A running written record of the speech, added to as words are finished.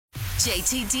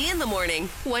JTD in the morning.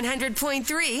 100.3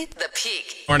 The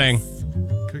Peak. Morning.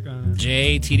 Click on it.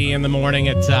 JTD in the morning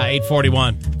at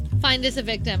 8:41. Find us a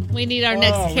victim. We need our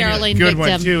next caroling Good victim.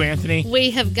 one, too, Anthony.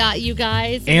 We have got you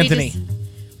guys. Anthony.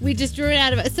 We just drew it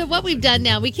out of it. So what we've done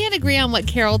now, we can't agree on what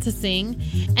carol to sing.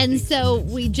 And so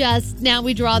we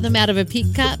draw them out of a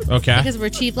peak cup. Okay. Because we're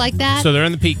cheap like that. So they're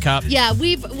in the peak cup. Yeah,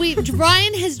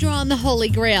 Ryan has drawn the Holy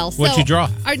Grail. So What'd you draw?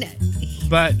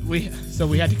 But we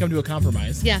had to come to a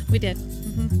compromise. Yeah, we did.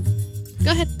 Mm-hmm.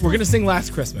 Go ahead. We're going to sing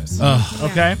Last Christmas.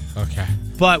 Okay.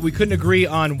 But we couldn't agree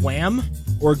on Wham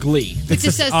or Glee. Which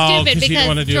is so stupid 'cause you didn't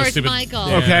wanna because do a George stupid- Michael.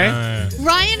 Yeah. Okay.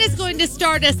 Ryan is going to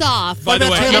start us off. By the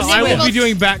way, And No, then I we won't will- be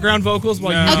doing background vocals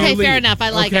while you Okay, lead. fair enough. I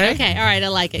like it. Okay, all right, I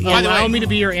like it. Yeah. Allow me to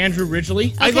be your Andrew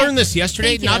Ridgely. I learned this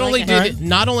yesterday. Thank you, I like it.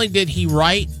 Not only did he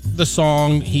write the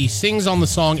song, he sings on the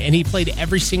song, and he played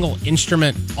every single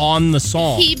instrument on the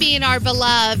song. He being our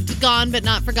beloved, gone but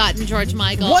not forgotten George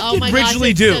Michael. What oh did my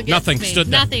Ridgely gosh, do? It still gets Nothing. me. Stood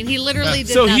there. Nothing. He literally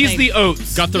did So nothing. he's the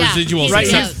Oats. Got the Yeah, residuals. he's Right,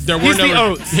 the he's- Oats. There were he's no the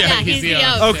Oats. Yeah, he's the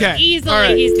Oats. Okay. Easily, All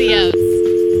right. he's the Oats.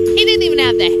 He didn't even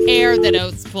have the hair that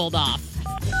Oats pulled off.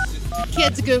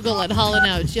 Kids, Google it, Hall &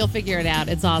 Oates. You'll figure it out.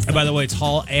 It's awesome. And by the way, it's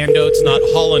Hall and Oates, not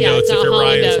Hall and Yeah, Oates it's if not you're Hall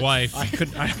and Ryan's Oates. wife. I could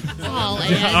have Hall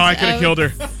and killed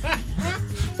her.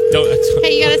 Don't.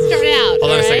 Hey, you got to start out. Hold on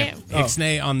a all right? second.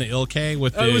 Ixnay on the Ilk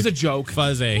with the It was a joke.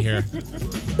 fuzzy here.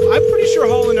 I'm pretty sure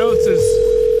Hall & Oates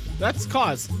is... That's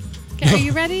cause. Okay, are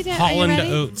you ready? Holland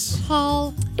Oates.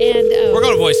 Hall and Oates. We're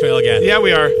going to voicemail again. Yeah,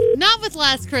 we are. Not with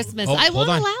Last Christmas. Oh, I hold won't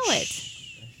on. allow it.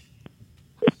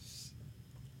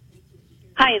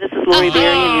 Hi, this is Lori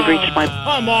Berry, and you've reached my...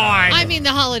 Come on. I mean, the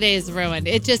holiday is ruined.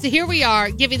 It just, here we are,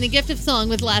 giving the gift of song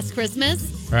with Last Christmas.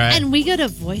 Right. And we go to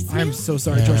voicemail. I'm so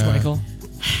sorry, George Michael.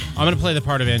 I'm going to play the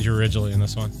part of Andrew Ridgely in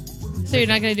this one. So you're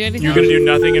not going to do anything? You're going to do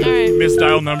nothing and All right.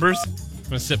 misdial numbers? I'm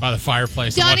going to sit by the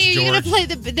fireplace and Donnie, are watch you going George. to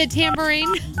play the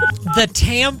tambourine? The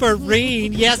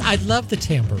tambourine. Yes, I love the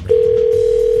tambourine.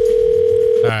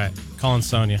 All right. Calling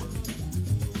Sonia.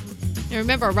 And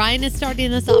remember, Ryan is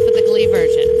starting us off with the Glee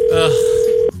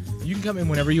version. You can come in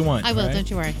whenever you want. I will, all right? don't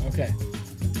you worry. Okay.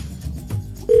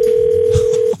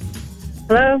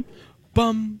 Hello?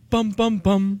 Bum bum bum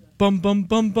bum bum bum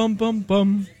bum bum bum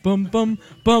bum bum bum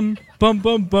bum bum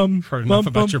bum bum Heard enough bum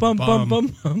about your bum bum.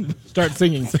 bum bum. Start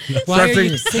singing. Why Start are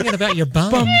singing. you singing about your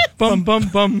bum? Bum bum bum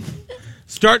bum.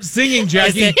 Start singing, Is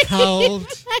Jackie. it cold?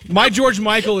 My George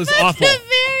Michael is awful. The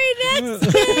very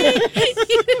next day,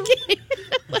 you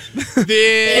gave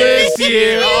This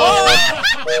year.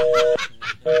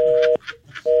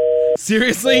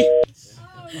 Seriously?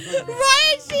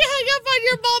 Ryan, she hung up on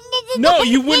your bum. No,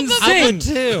 you wouldn't I sing. would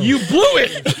too. You blew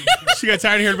it. She got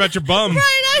tired of hearing about your bum. Ryan,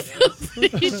 I feel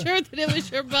pretty sure that it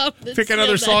was your bum. that Pick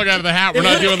another said song that. out of the hat. We're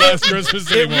not doing Last Christmas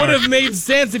It anymore. would have made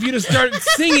sense if you'd have started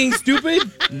singing,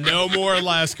 stupid. No more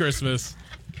Last Christmas.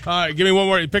 All right, give me one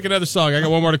more. Pick another song. I got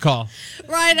one more to call.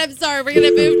 Ryan, I'm sorry. We're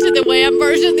going to move to the Wham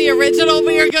version, the original.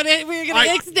 We're going to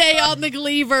X-Day on the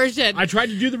Glee version. I tried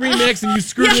to do the remix and you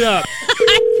screwed it up.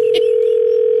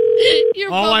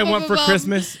 Your All bum, I bum, want for bum.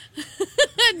 Christmas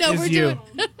No, is we're you. doing.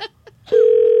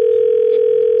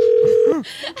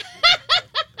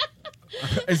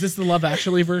 Is this the Love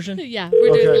Actually version? Yeah, we're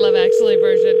doing Okay. the Love Actually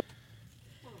version.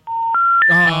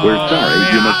 Oh, We're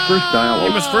sorry. You must first dial.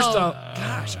 it was first dial.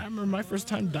 Gosh, I remember my first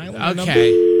time dialing the number.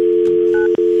 Okay.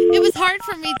 It was hard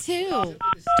for me too.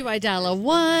 Do I dial a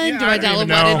 1? Yeah, Do I I don't dial a even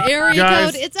 1 know. an area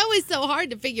Guys. code? It's always so hard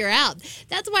to figure out.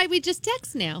 That's why we just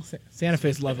text now. Santa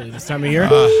Fe's lovely this time of year.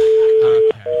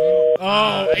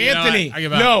 Oh, You know Anthony. what? I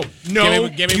give up. No.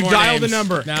 Give me you more dial names. the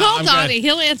number. No, Call I'm Donnie. good.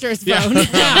 He'll answer his Yeah, phone.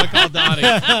 I'll call Donnie.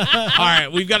 All right,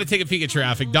 we've got to take a peek at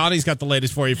traffic. Donnie's got the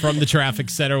latest for you from the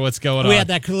traffic center. What's going on? We had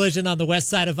that collision on the west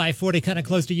side of I-40 kind of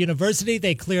close to University.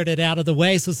 They cleared it out of the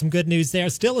way, so some good news there.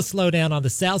 Still a slowdown on the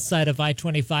south side of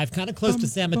I-25, kind of close to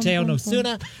San Mateo,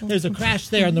 Nosuna. There's a crash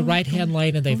there in the right-hand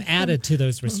lane, and they've added to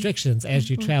those restrictions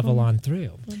as you travel on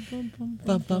through.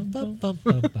 Bum, bum, bum, bum,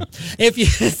 bum, bum. If you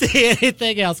see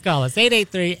anything else, call us,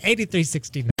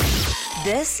 883-8369.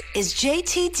 This is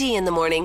JTD in the morning.